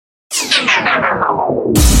T-minus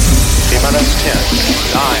 10,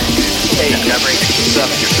 9, 8, 7,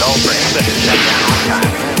 don't break 6, shut down on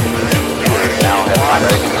time. Now hit my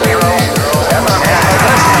rate 0, 7,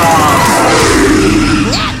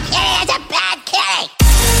 That kid is a bad kitty!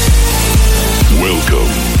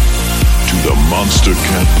 Welcome to the Monster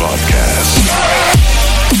Cat Podcast.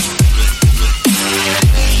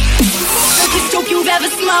 Biggest dope you've ever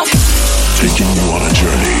smoked. Taking you on a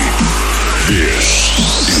journey. This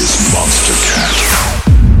is Monster Cat.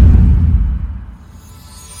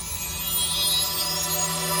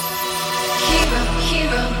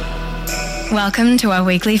 Welcome to our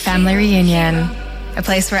weekly family reunion, a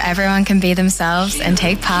place where everyone can be themselves and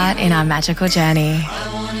take part in our magical journey.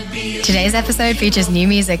 Today's episode features new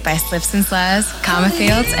music by Slips and Slurs, Karma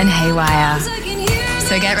Fields, and Haywire.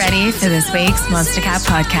 So get ready for this week's Monster Cat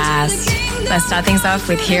Podcast. Let's start things off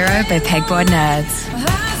with Hero by Pegboard Nerds.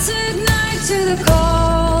 Backs to the wall.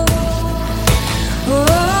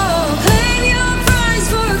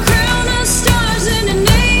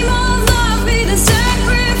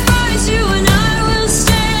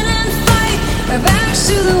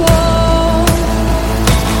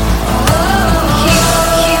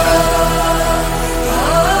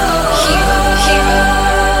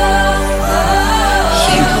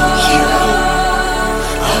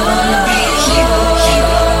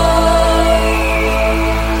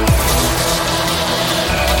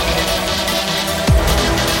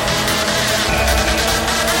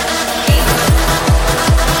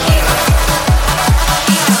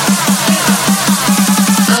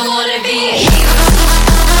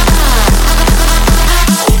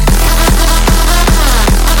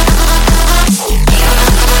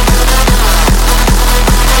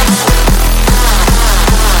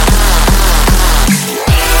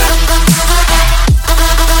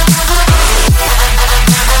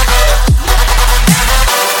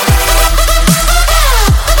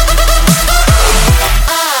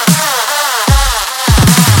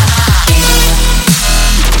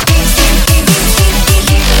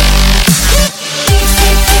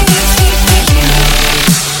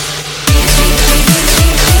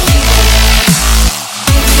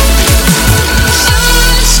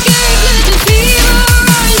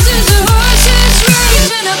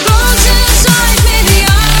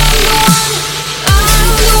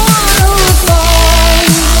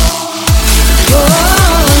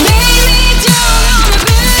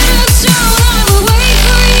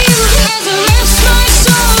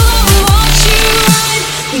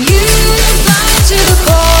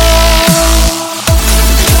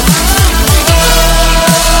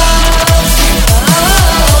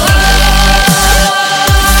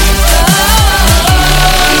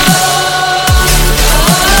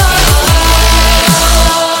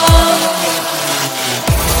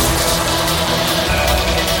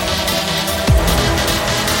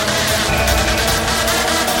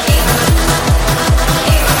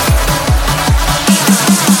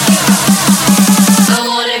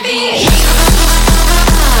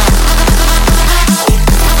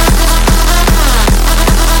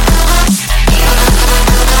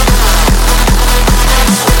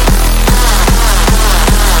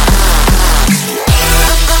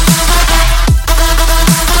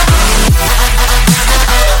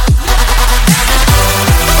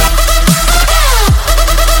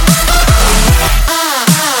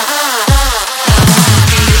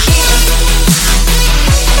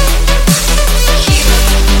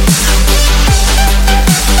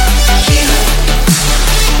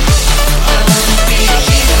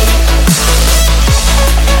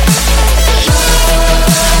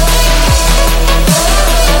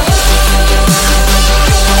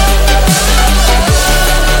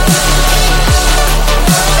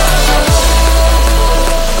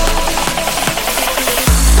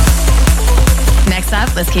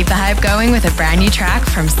 Let's keep the hype going with a brand new track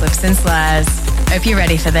from Slips and Slurs. Hope you're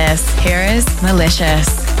ready for this. Here is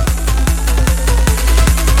Malicious.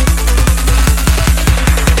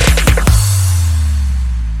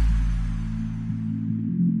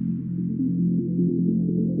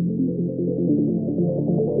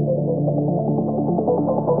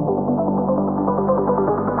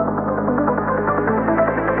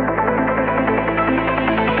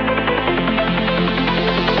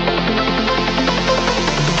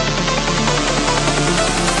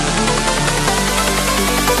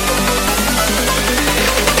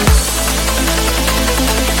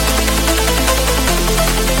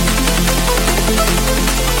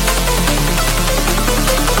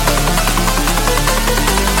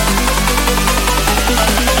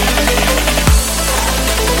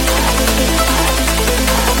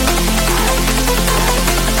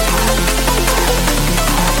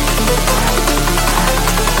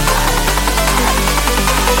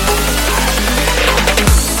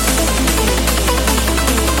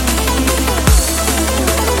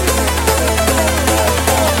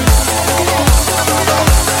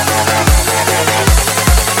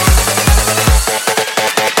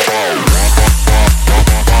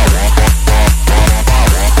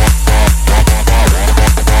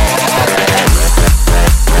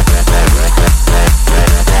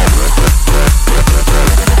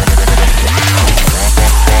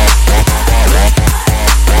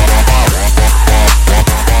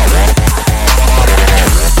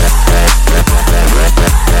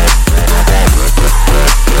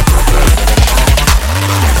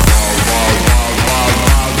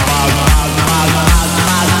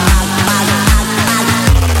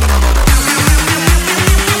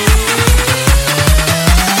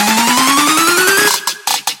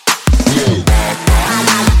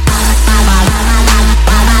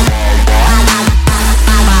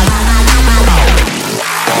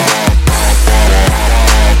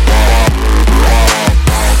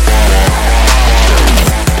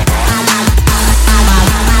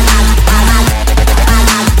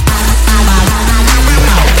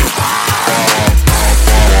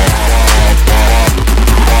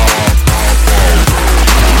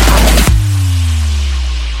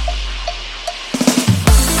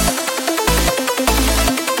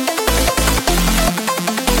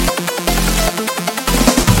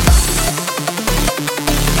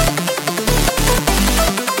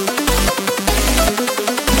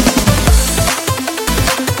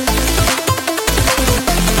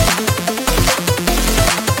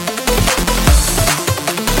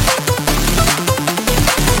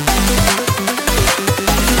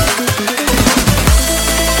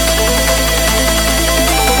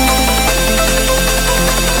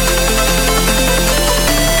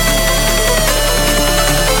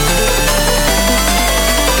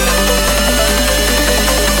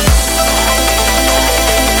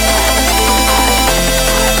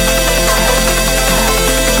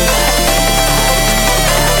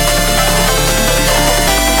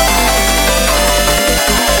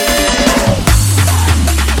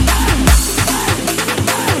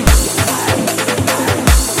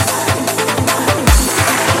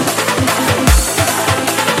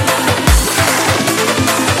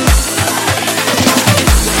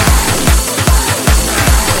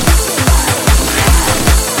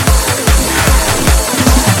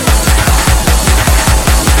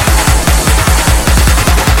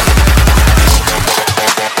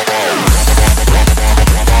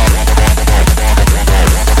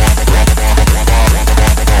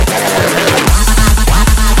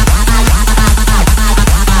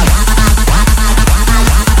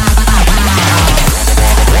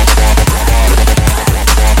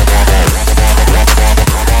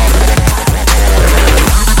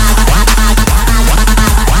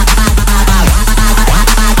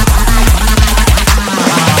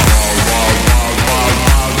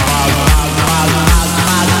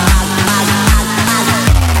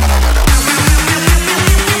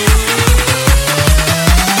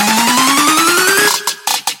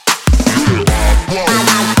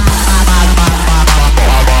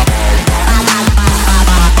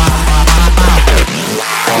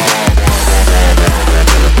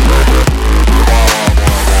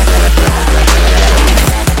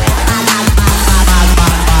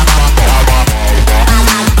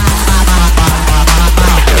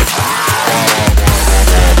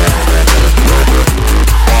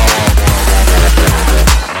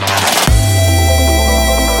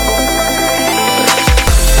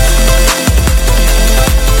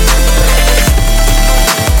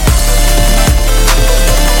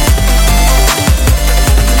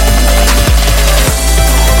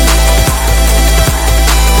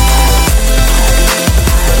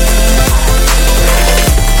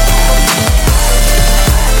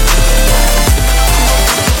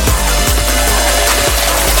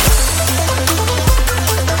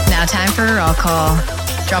 time for a roll call.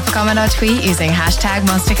 Drop a comment or tweet using hashtag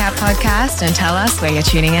MonsterCatPodcast and tell us where you're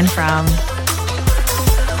tuning in from.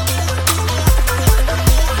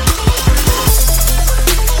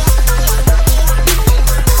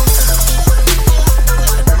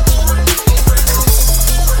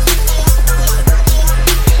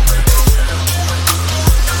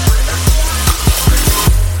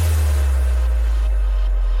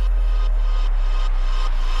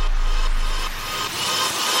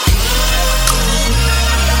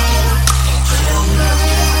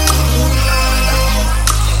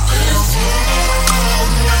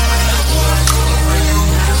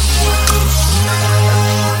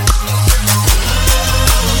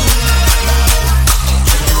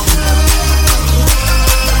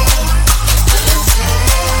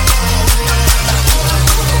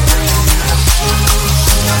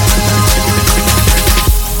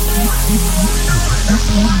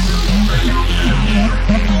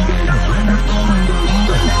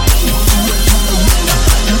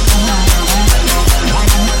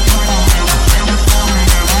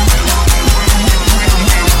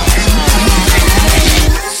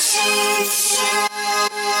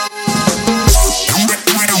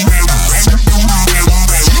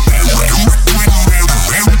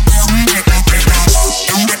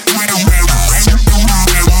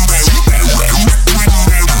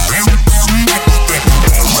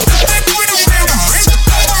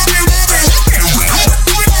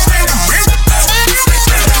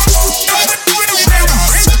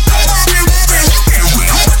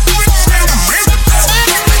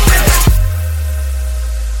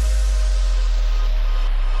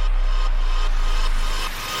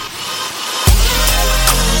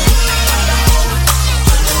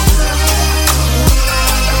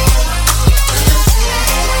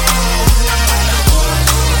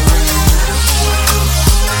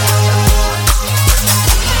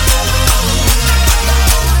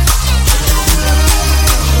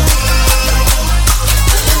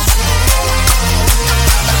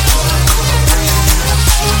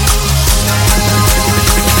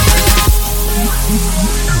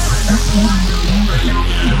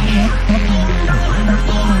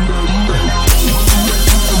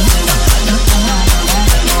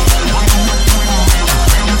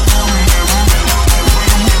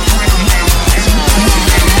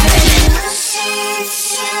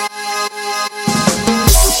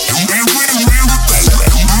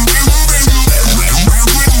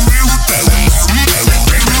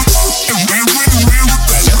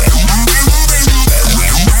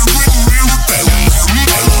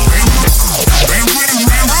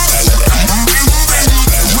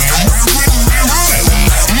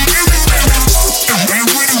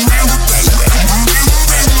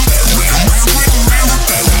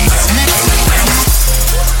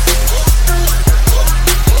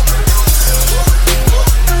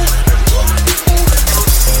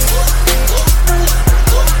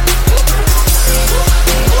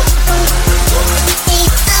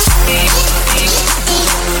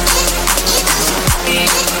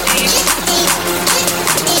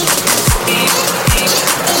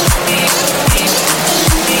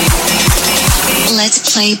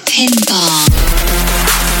 Let's play pinball.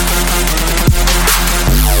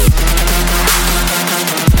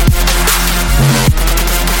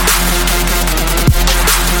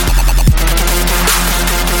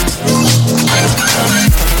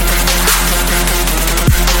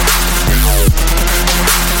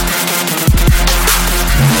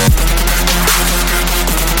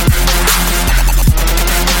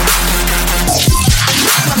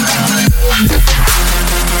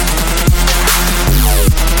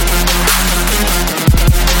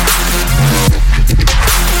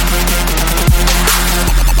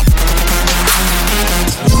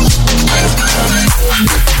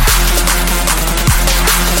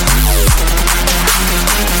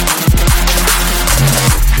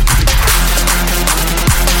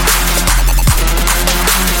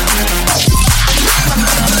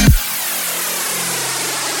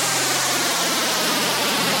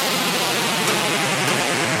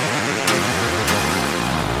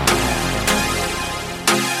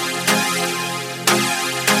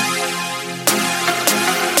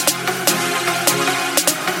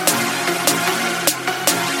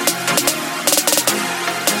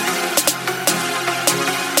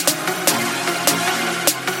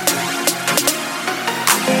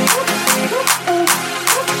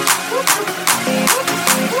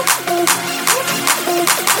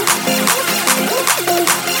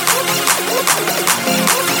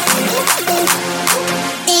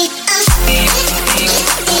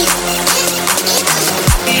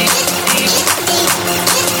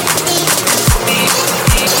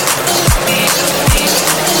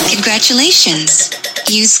 Congratulations.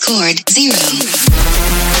 You scored 0.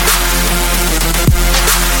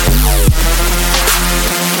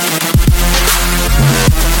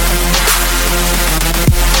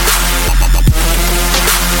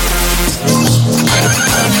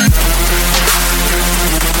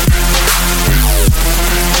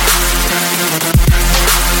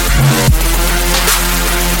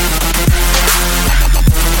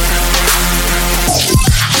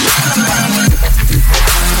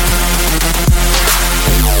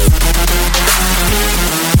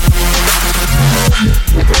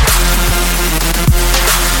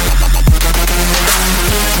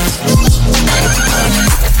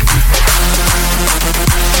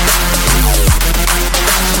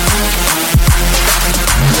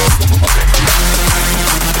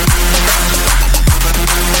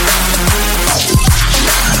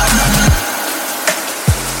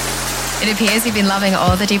 It appears you've been loving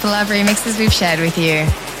all the Deeper Love remixes we've shared with you.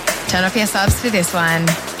 Turn up your subs for this one.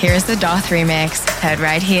 Here is the Doth remix, heard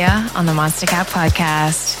right here on the Monster Cat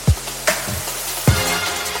podcast.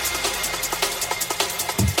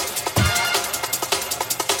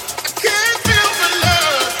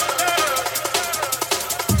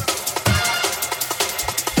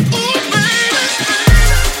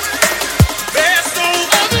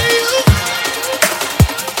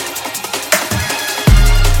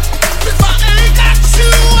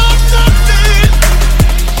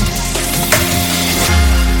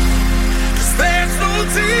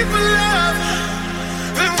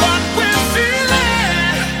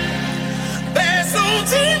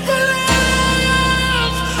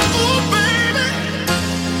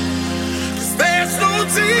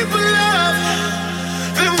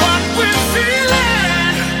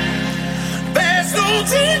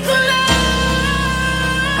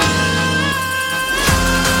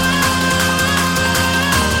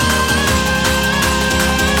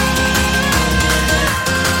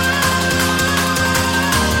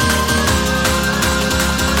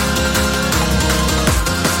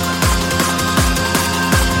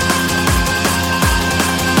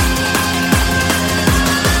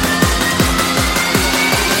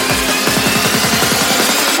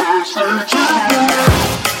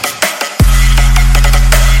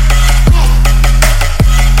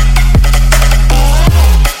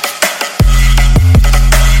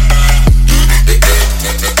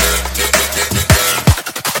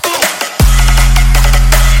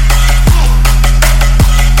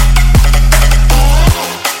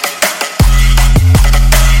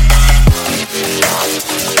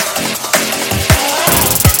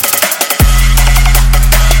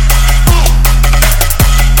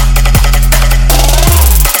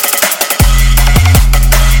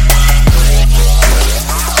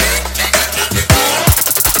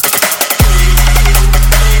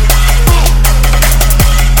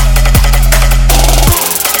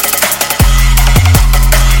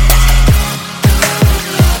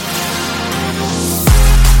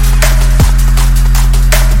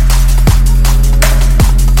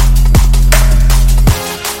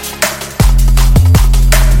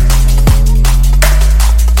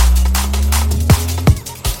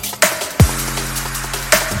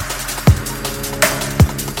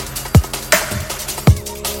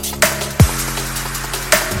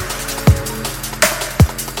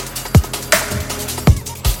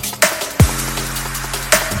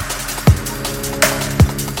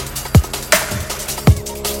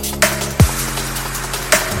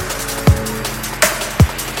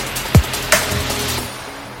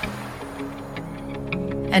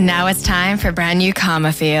 And now it's time for brand new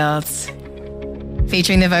Karma Fields.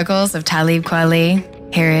 Featuring the vocals of Talib Kweli,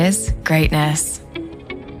 here is Greatness.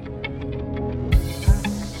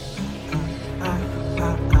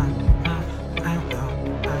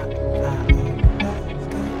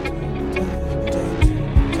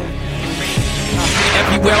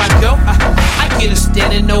 Everywhere I go, I get a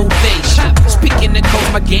standing ovation. Speaking the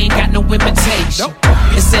code, my game got no imitation.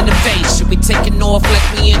 It's innovation, we taking off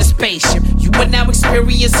like we in a spaceship. You are now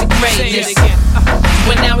experiencing greatness.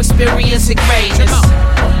 You are now experiencing greatness.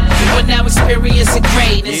 You are now experiencing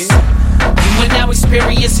greatness. You are now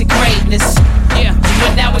experiencing greatness. Yeah, you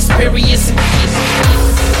are now experiencing greatness.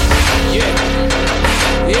 Yeah,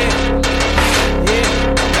 yeah, yeah.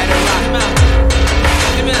 Let it rock. Come out.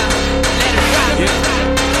 Come out. Let it rock. Yeah.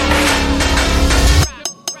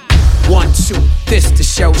 1, 2, this the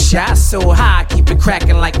show shot. So high, keep it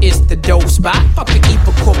cracking like it's the dope spot. Fuck the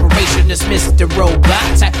evil corporation, this Mr.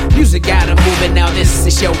 Robot. Type music got him moving, now this is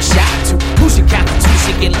a show shot. To lose your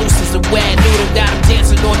constitution, get loose as a wet noodle. Got him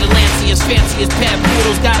dancing on the Lancey, as fancy as pet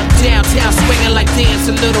poodles. Got him downtown swinging like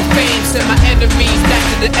dance, a little fame. Send my enemies back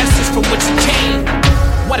to the essence from which it came.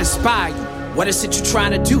 What inspired you? What is it you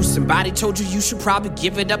trying to do? Somebody told you you should probably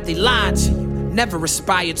give it up, they lied to you. Never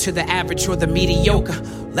aspire to the average or the mediocre.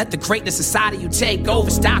 Let the greatness inside of you take over.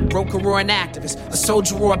 Stockbroker or an activist, a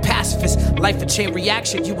soldier or a pacifist. Life a chain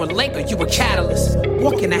reaction, you a link or you a catalyst.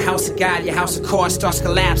 Walk in the house of God, your house of cards starts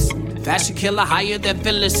collapsing. Fashion killer higher than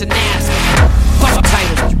villains and ass. Fuck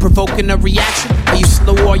titles, you provoking a reaction? Are you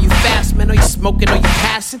slow or are you fast, man? Are you smoking or you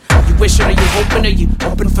passing? Are you wishing or you hoping? Are you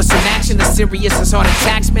open for some action? The serious is heart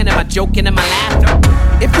attacks, man. Am I joking? Am I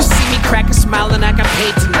laughing? If you see me cracking, smiling, I got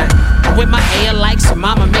paid tonight. I'm with my air like some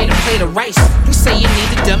mama made a plate of rice. You say you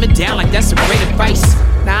need to dumb it down like that's some great advice.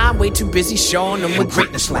 Nah, I'm way too busy showing them what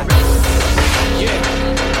greatness like.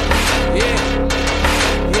 Yeah, yeah.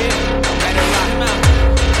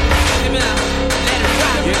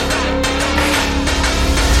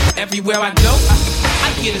 Everywhere I go,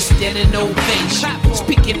 I get a standing ovation.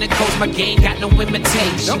 Speaking the codes, my game got no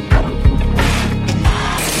imitation.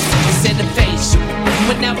 It's innovation.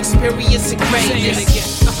 You are now experiencing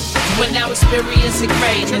greatness. You are now experiencing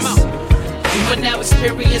greatness. You are now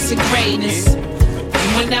experiencing greatness.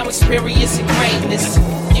 You are now experiencing greatness.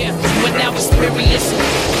 Yeah, you are now experiencing.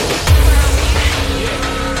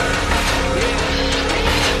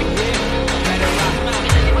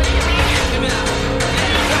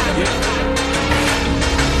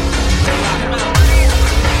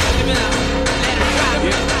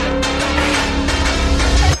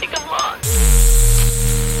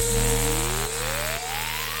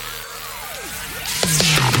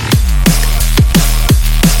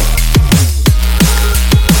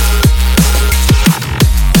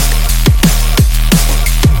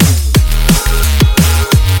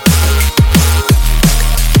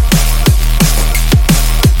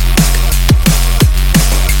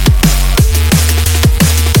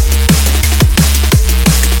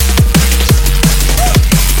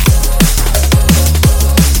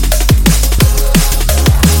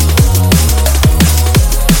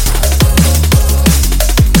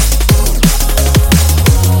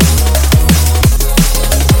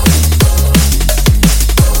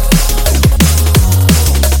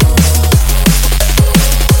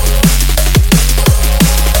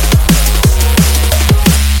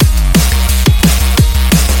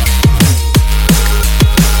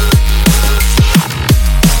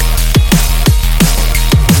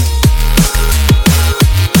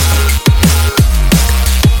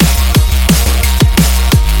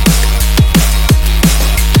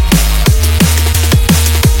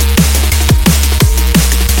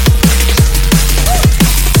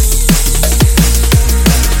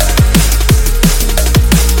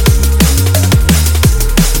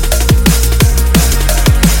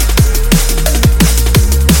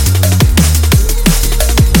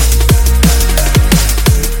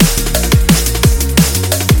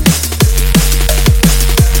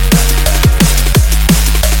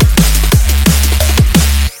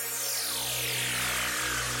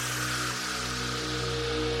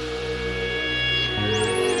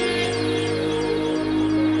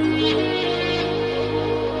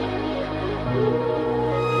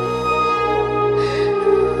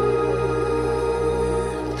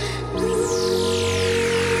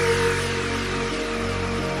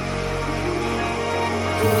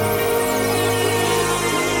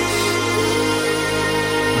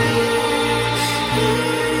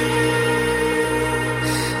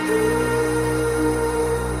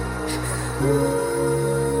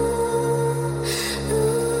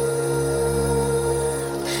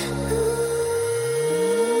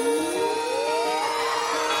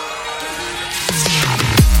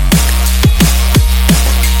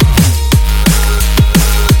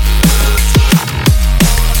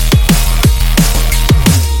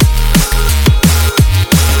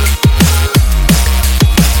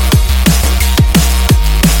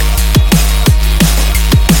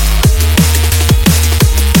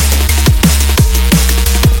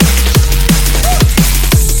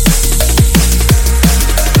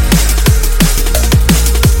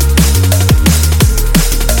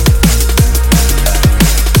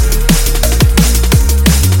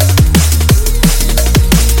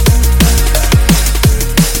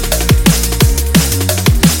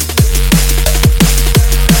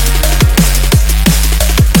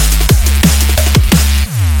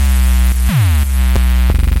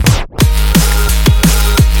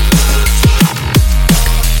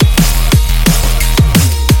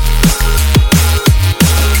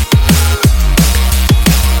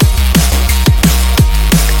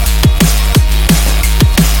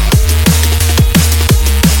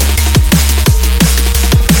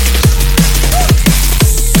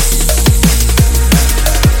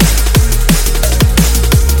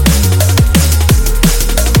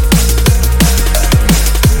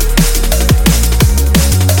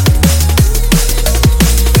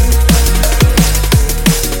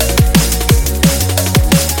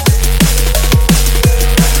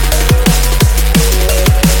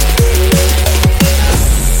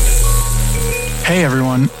 Hey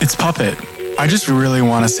everyone, it's Puppet. I just really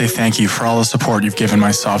want to say thank you for all the support you've given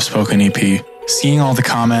my soft-spoken EP. Seeing all the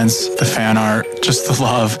comments, the fan art, just the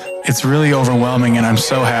love, it's really overwhelming and I'm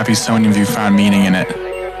so happy so many of you found meaning in it.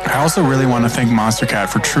 I also really want to thank Monstercat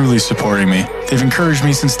for truly supporting me. They've encouraged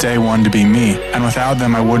me since day one to be me, and without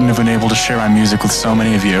them I wouldn't have been able to share my music with so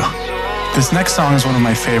many of you. This next song is one of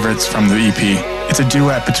my favorites from the EP. It's a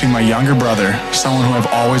duet between my younger brother, someone who I've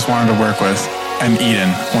always wanted to work with, and Eden,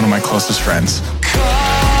 one of my closest friends.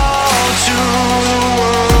 To the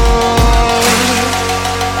world,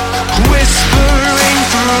 whispering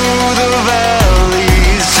through the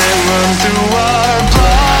valleys that run through our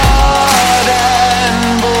blood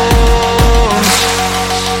and bones,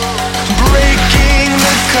 breaking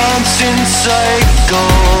the constant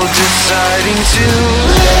cycle, deciding to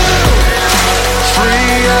live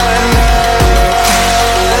free at last.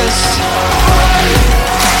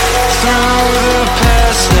 Through the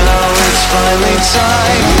past now it's finally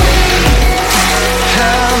time.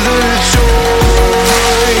 Have the choice.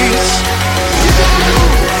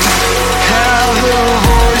 Have the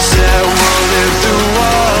voice that will live through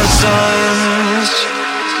our sons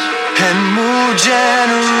and move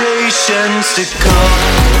generations to come.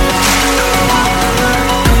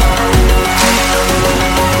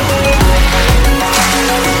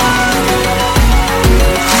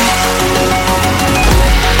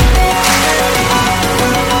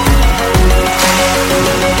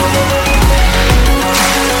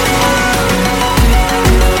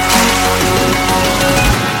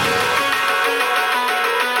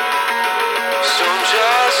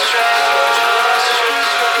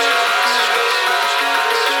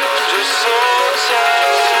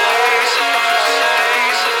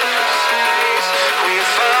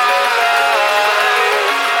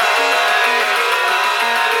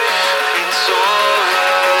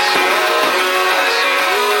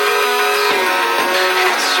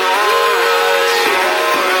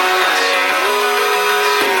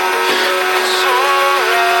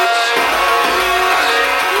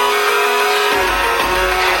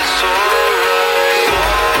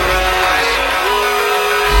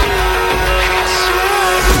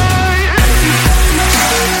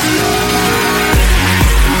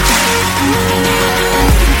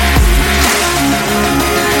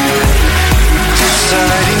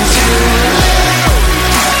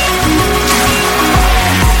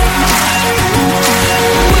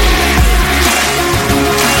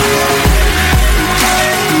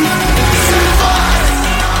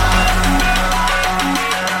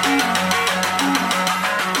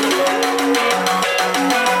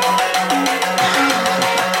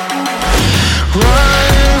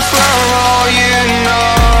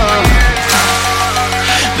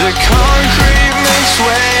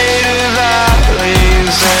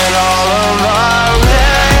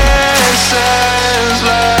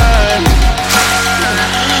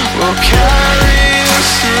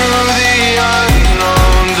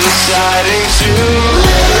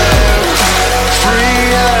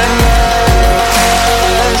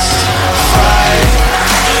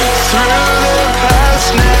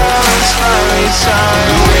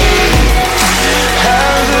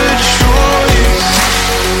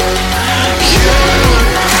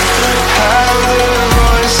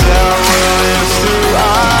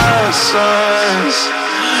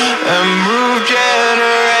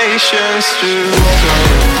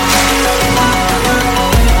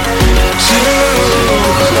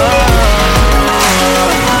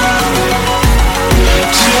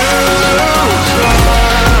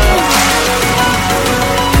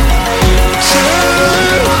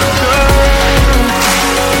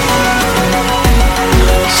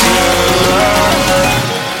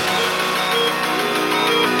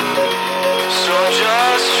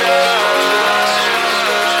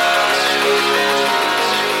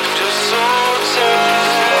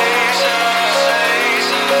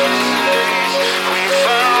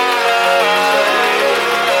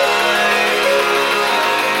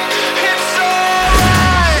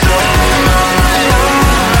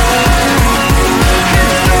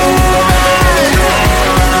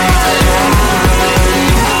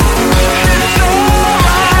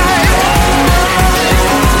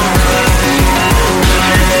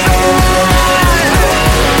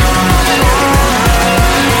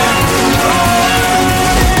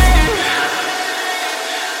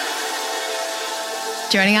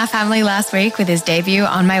 Joining our family last week with his debut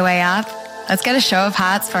On My Way Up, let's get a show of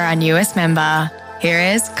hearts for our newest member. Here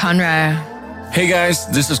is Conroe. Hey guys,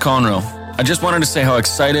 this is Conroe. I just wanted to say how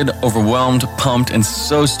excited, overwhelmed, pumped, and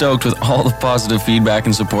so stoked with all the positive feedback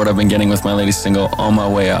and support I've been getting with my latest single, On My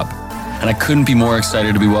Way Up. And I couldn't be more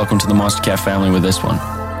excited to be welcomed to the Monstercat family with this one.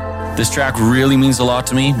 This track really means a lot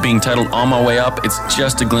to me. Being titled On My Way Up, it's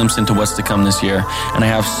just a glimpse into what's to come this year, and I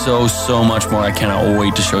have so much more I cannot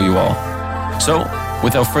wait to show you all. So,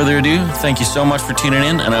 without further ado, thank you so much for tuning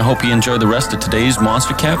in, and I hope you enjoy the rest of today's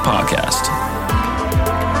Monstercat podcast.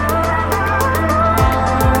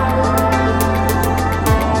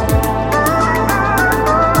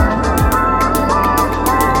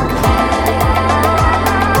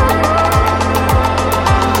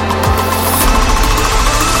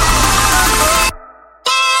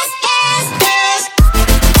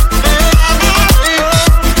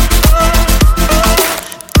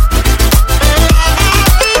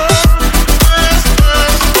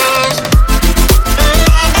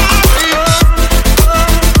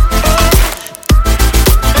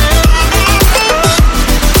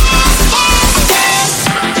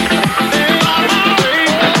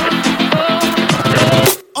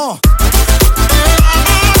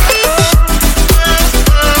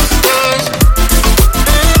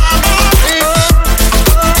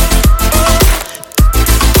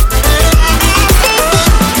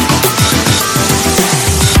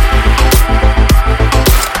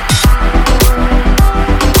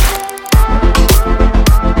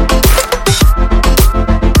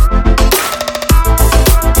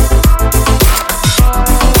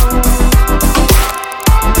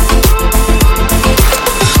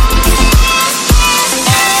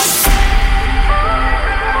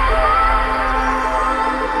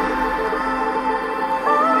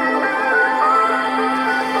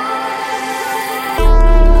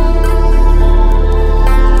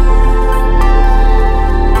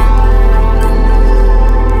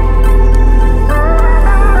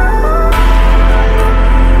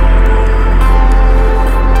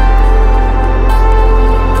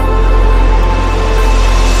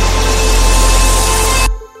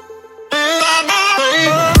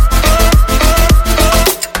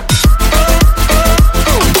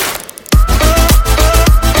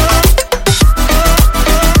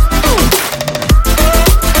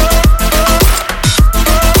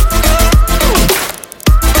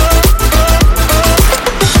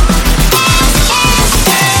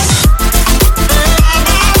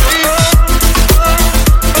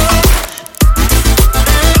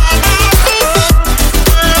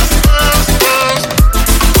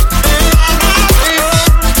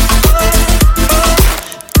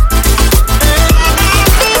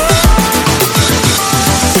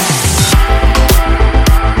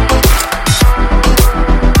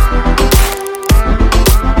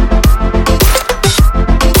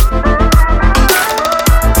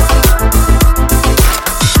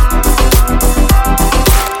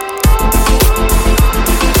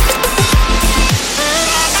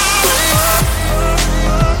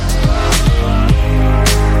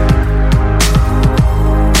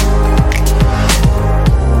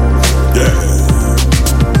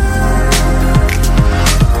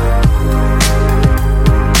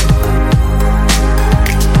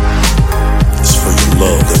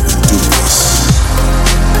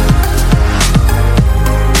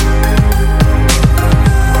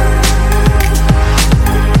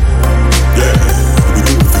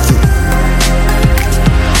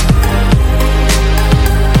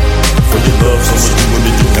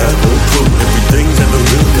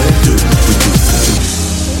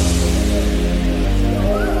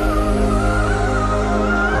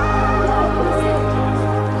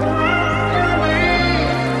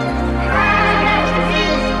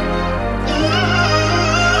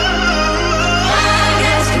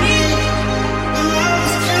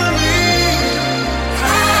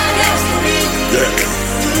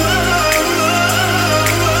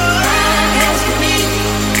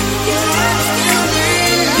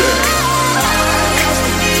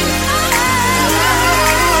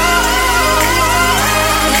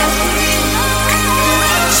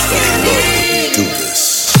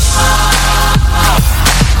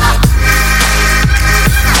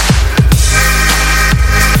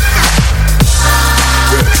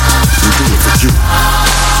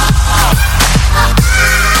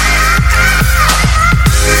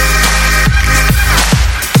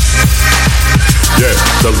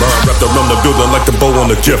 The line wrapped around the building like the bow on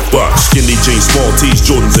the gift box. Skinny jeans, small tees,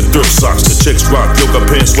 Jordans, and thrift socks. The chicks rock yoga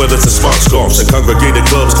pants, sweaters, and smart scarves. And congregated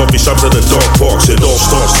clubs, coffee shops, and the dog parks. It all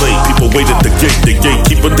starts late. People wait at the gate. The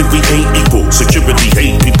gatekeeper think we ain't equal. Security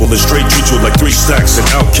hate people and straight treat you like 3 stacks and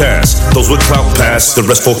outcasts. Those with clout pass, the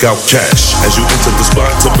rest fork out cash. As you enter the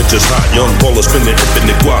spot, temperature's hot. Young ballers spinning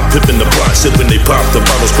infinite guap, pippin' the plot, sippin' they pop. The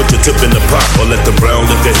bottles put your tip in the pot, or let the brown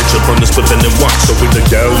liquor hit your from the spliffin' and watch. So with the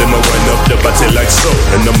gal, them I wind up the body like so.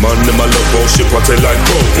 And the man in my look, all shit, party like,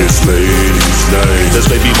 whoa. This lady's name, this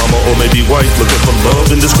baby mama or maybe wife, looking for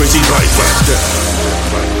love in this crazy life. Like that.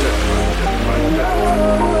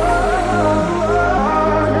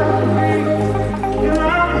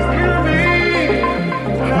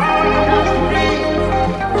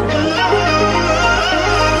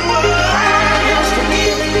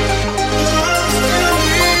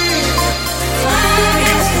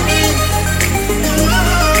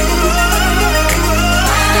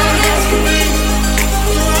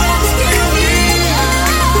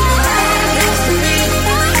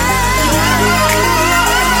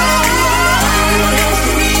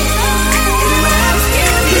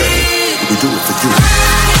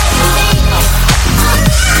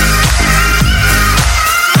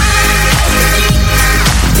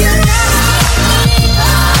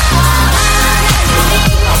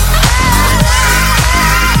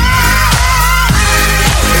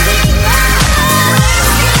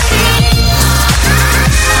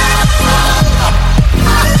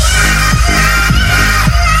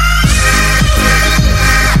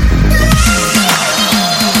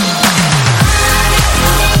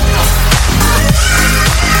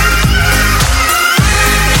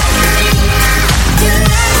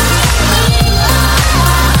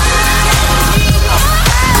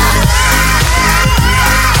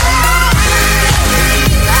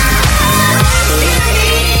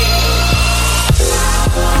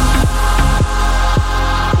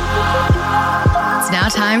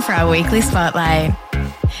 Time for our weekly spotlight.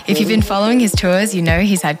 If you've been following his tours, you know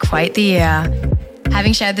he's had quite the year.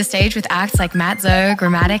 Having shared the stage with acts like Matt Zo,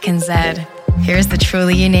 Grammatic and Zed, here is the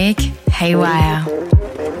truly unique Haywire.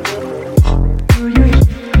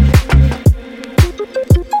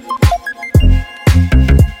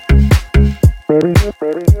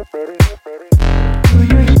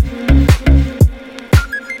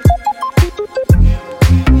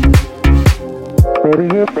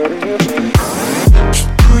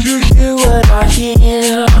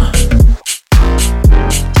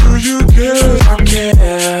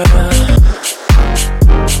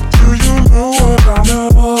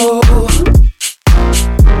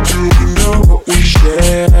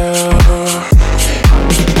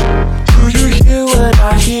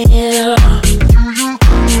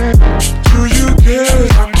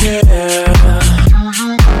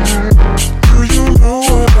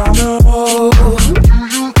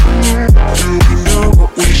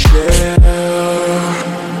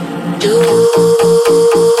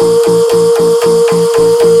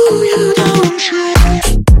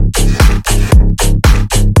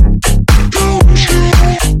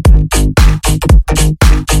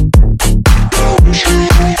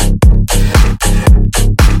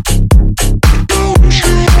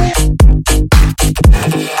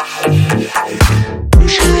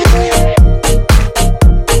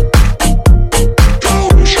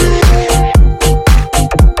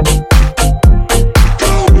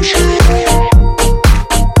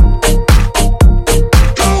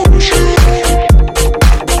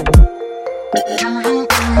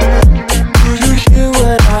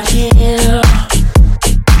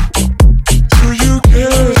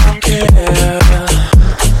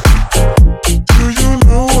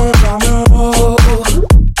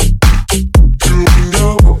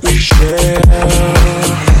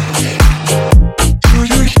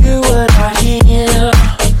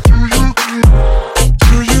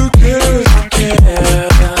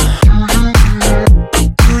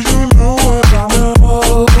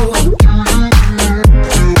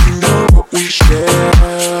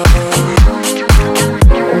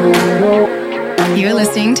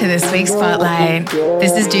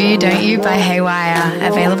 This is Do You Don't You by Haywire,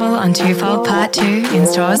 available on Twofold Part 2 in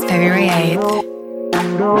stores February 8th.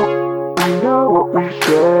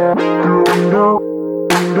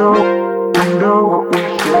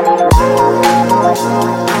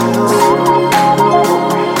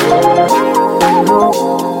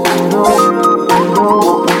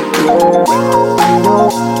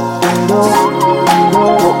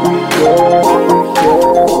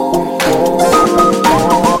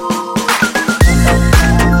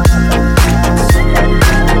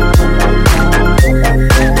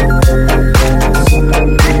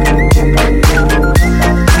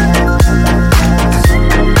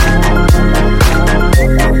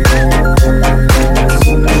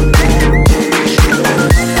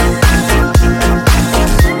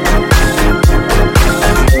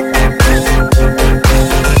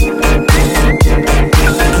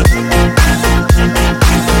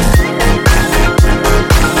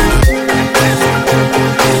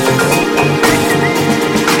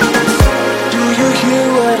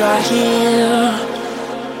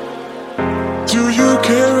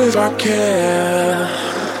 care?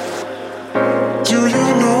 Do you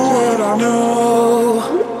know what I know?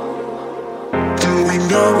 Do we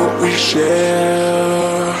know what we share?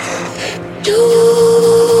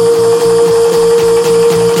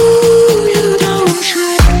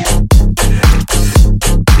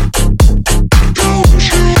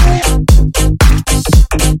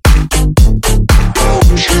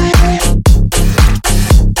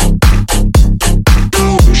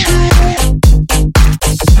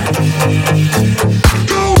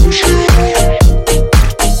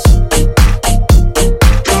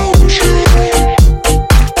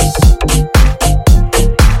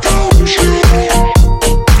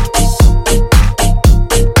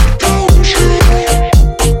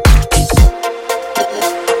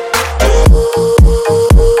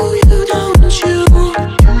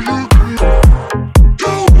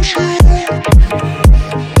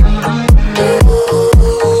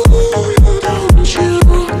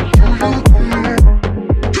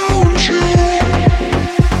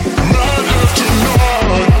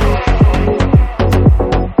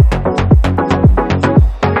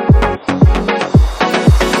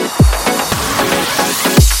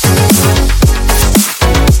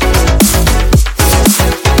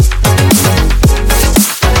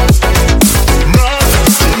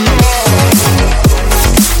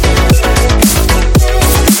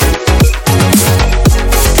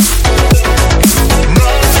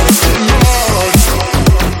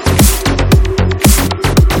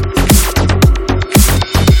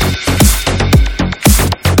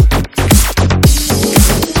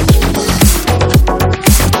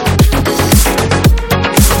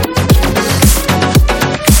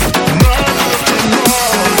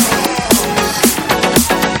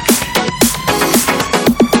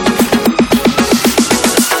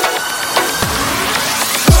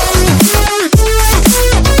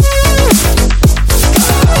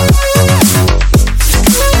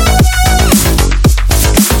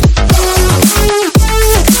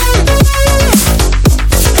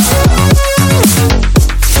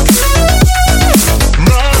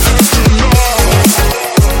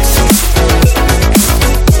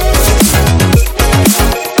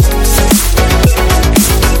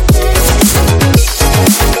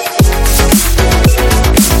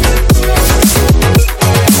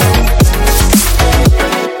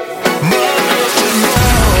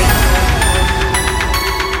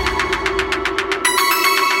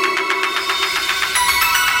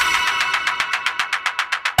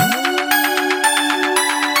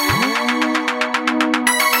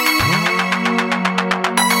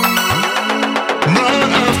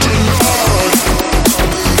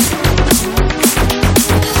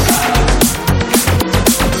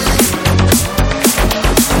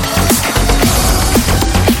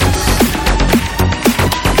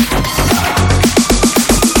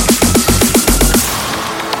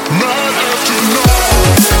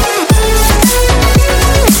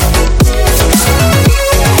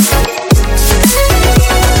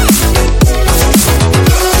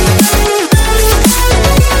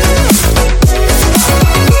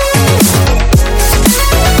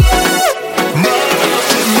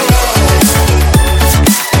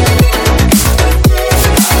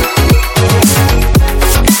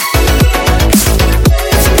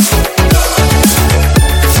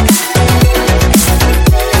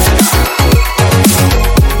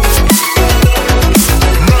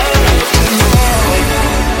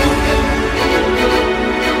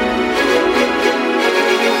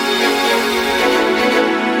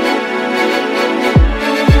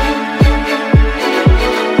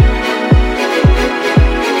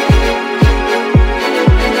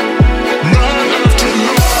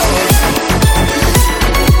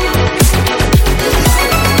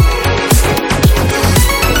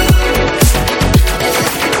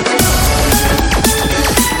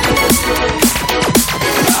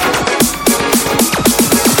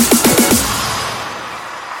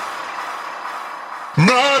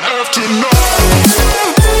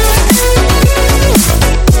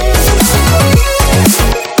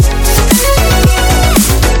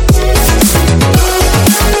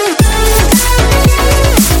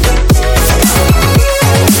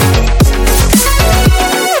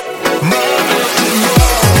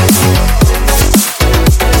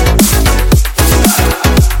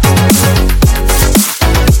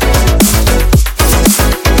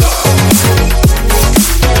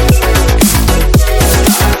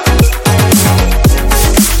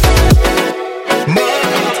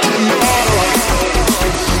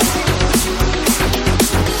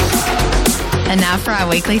 And now for our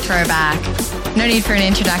weekly throwback. No need for an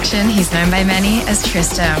introduction, he's known by many as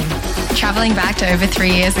Tristram. Travelling back to over 3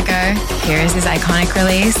 years ago, here is his iconic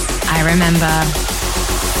release, I Remember.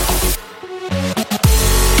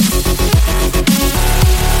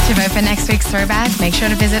 To vote for next week's throwback, make sure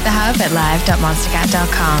to visit the hub at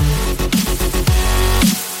live.monstercat.com.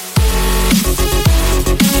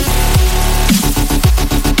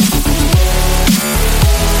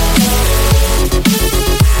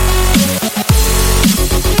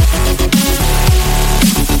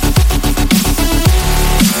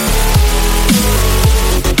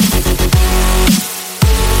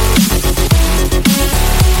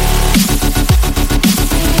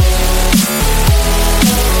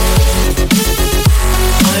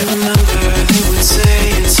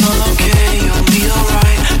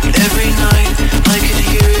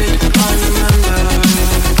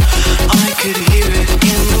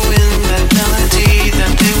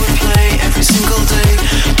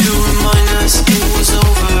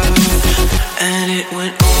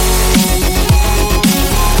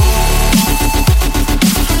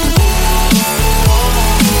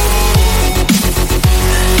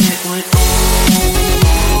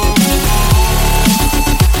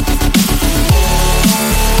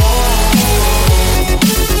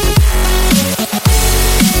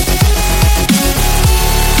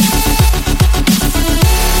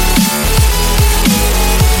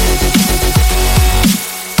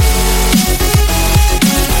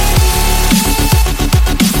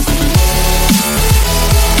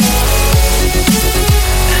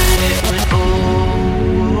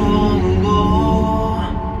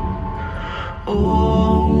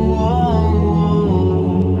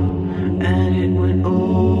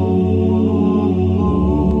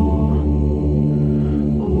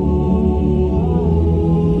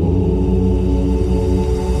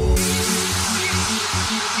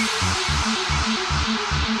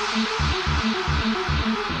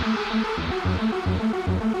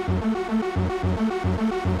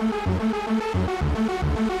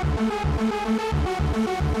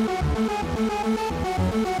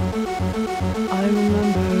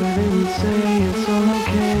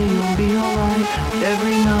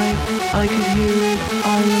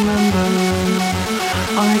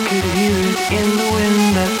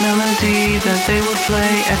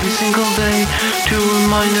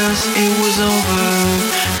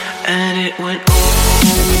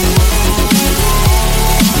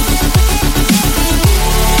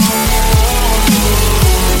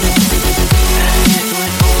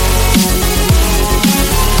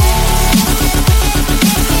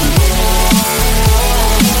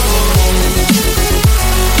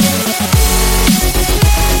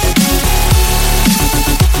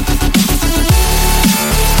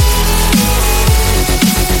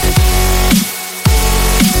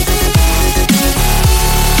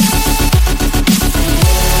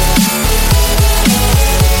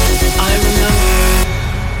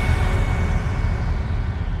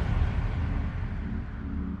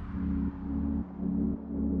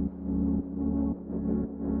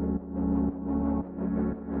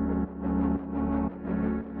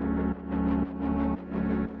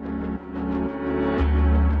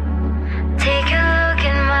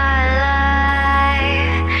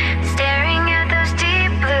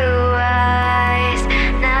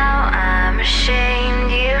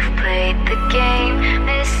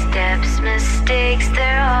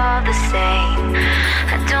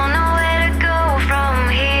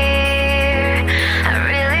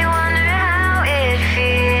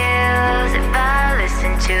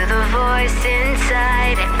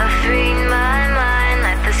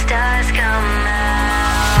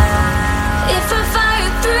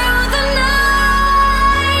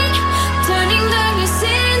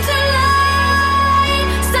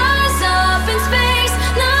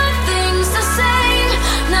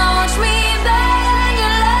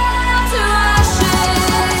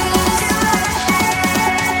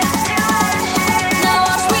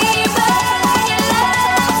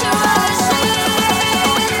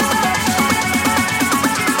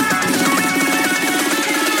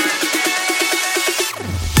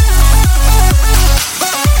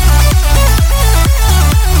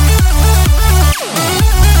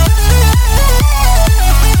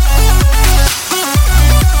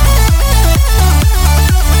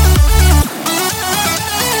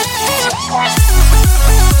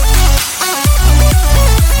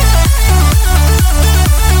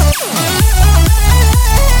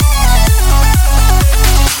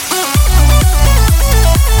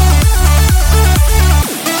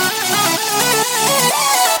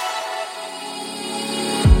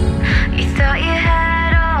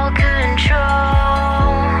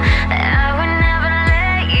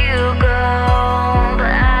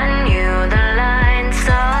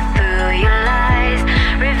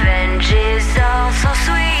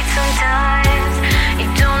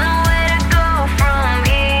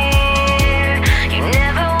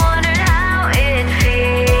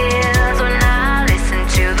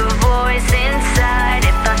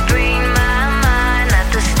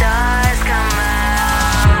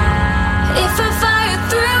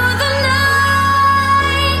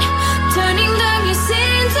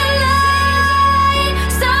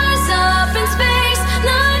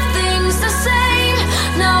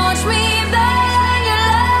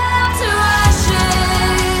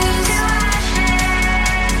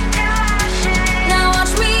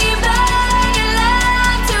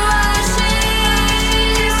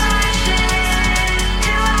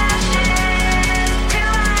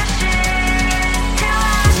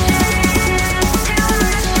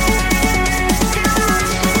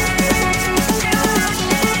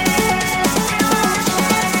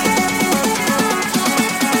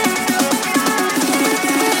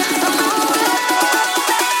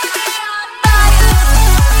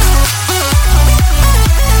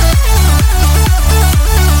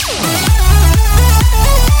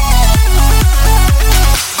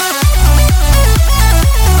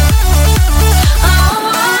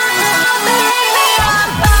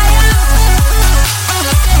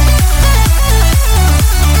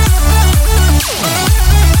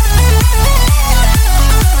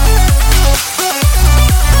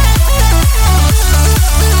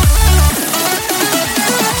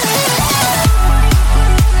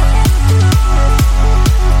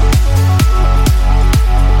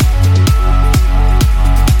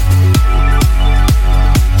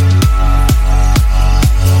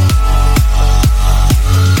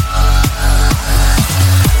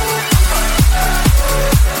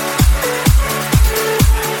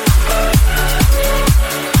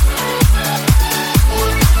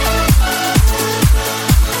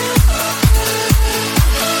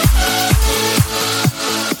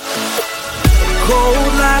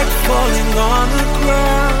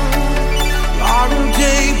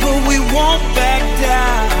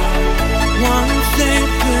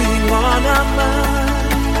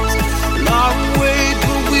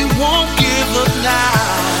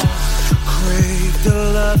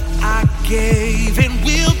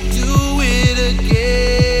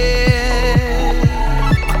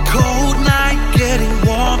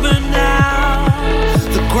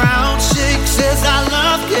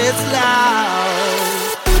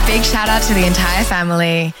 to the entire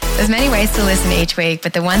family. There's many ways to listen each week,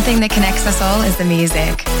 but the one thing that connects us all is the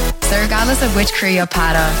music. So regardless of which crew you're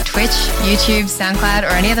part of, Twitch, YouTube, SoundCloud,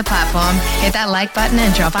 or any other platform, hit that like button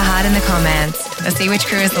and drop a heart in the comments. Let's see which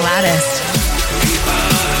crew is the loudest.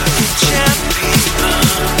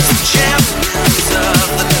 Champions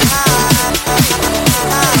of the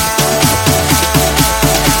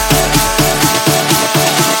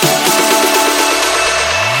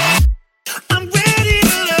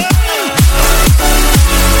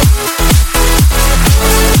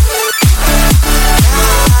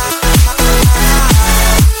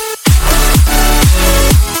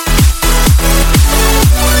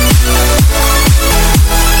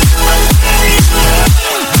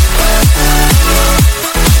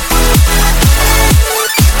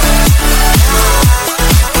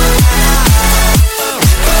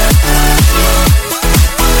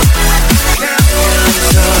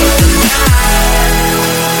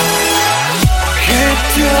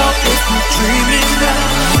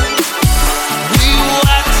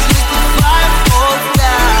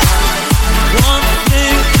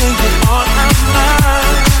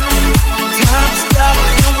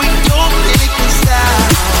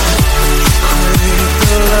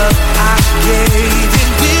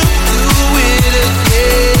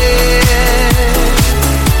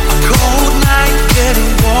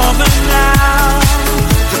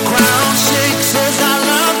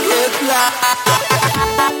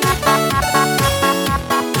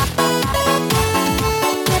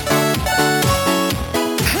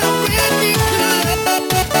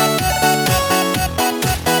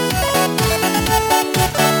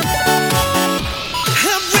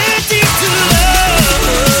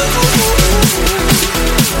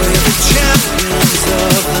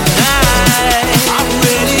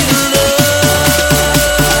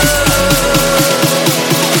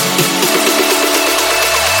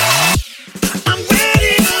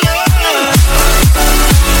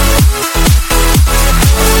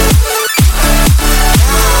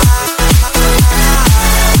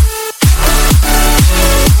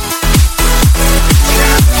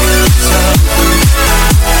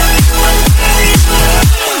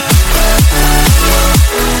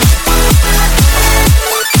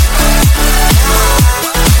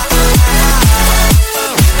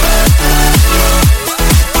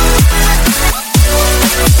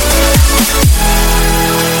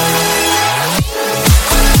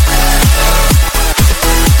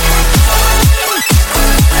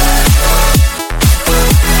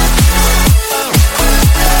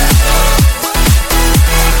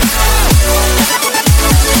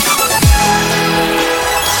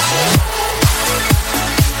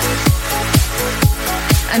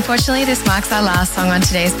Unfortunately, this marks our last song on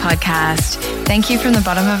today's podcast. Thank you from the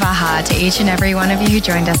bottom of our heart to each and every one of you who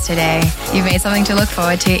joined us today. You've made something to look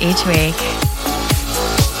forward to each week.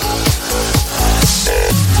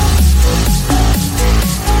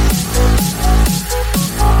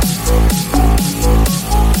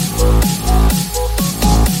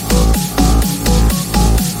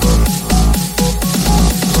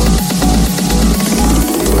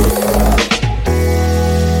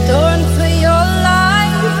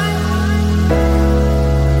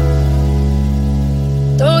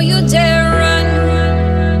 You dare run.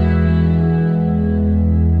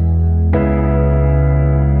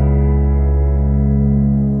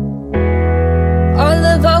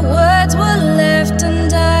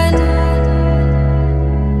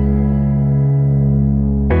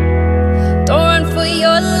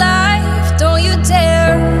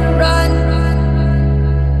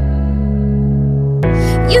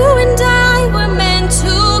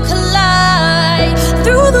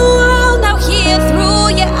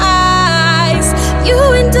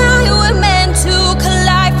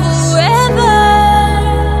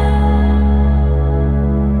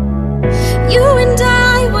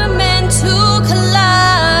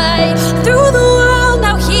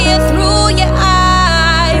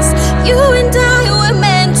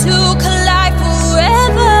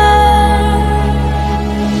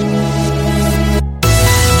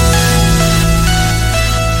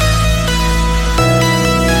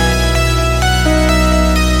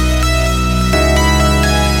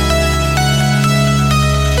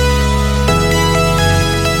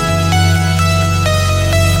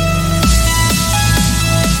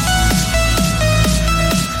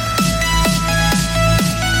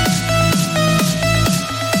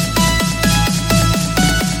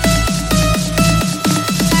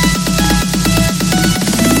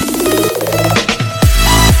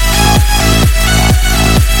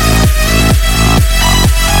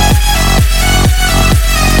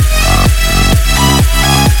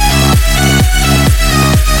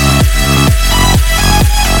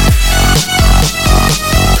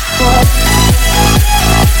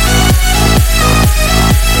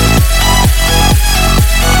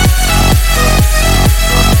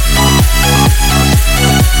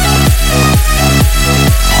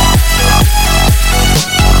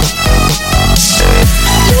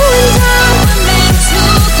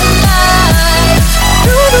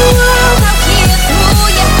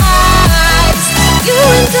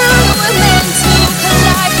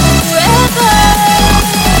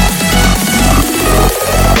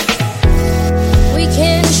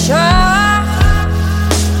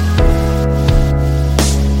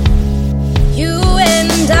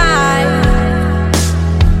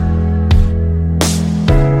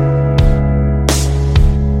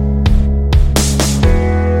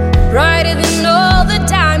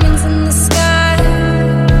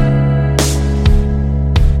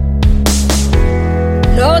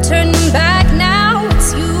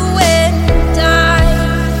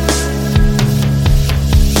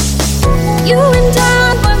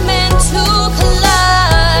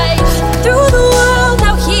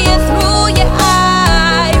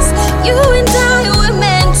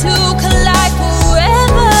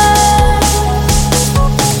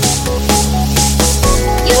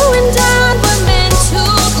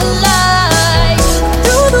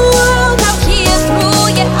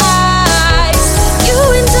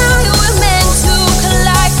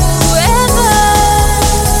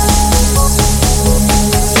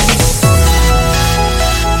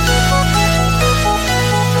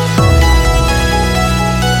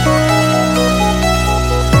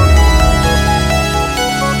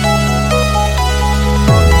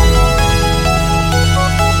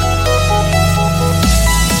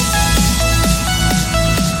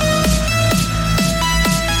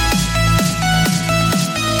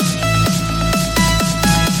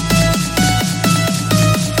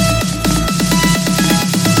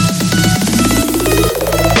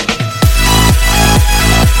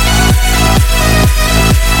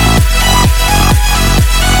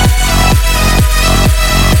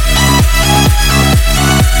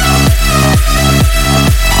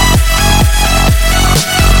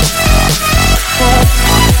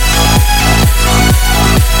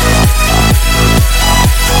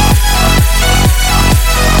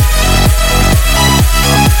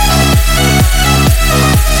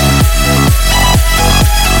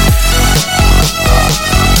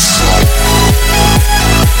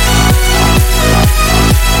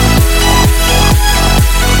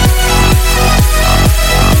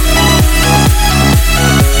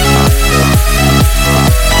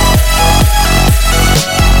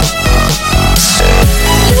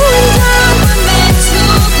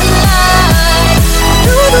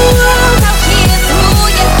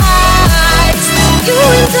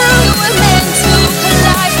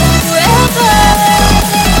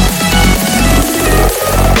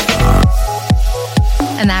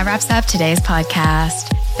 wraps up today's podcast.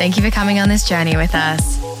 Thank you for coming on this journey with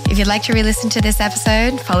us. If you'd like to re-listen to this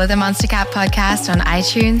episode, follow the Monster Cat podcast on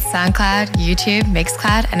iTunes, SoundCloud, YouTube,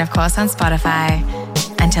 Mixcloud, and of course on Spotify.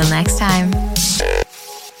 Until next time.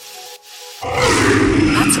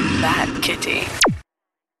 That's a bad kitty.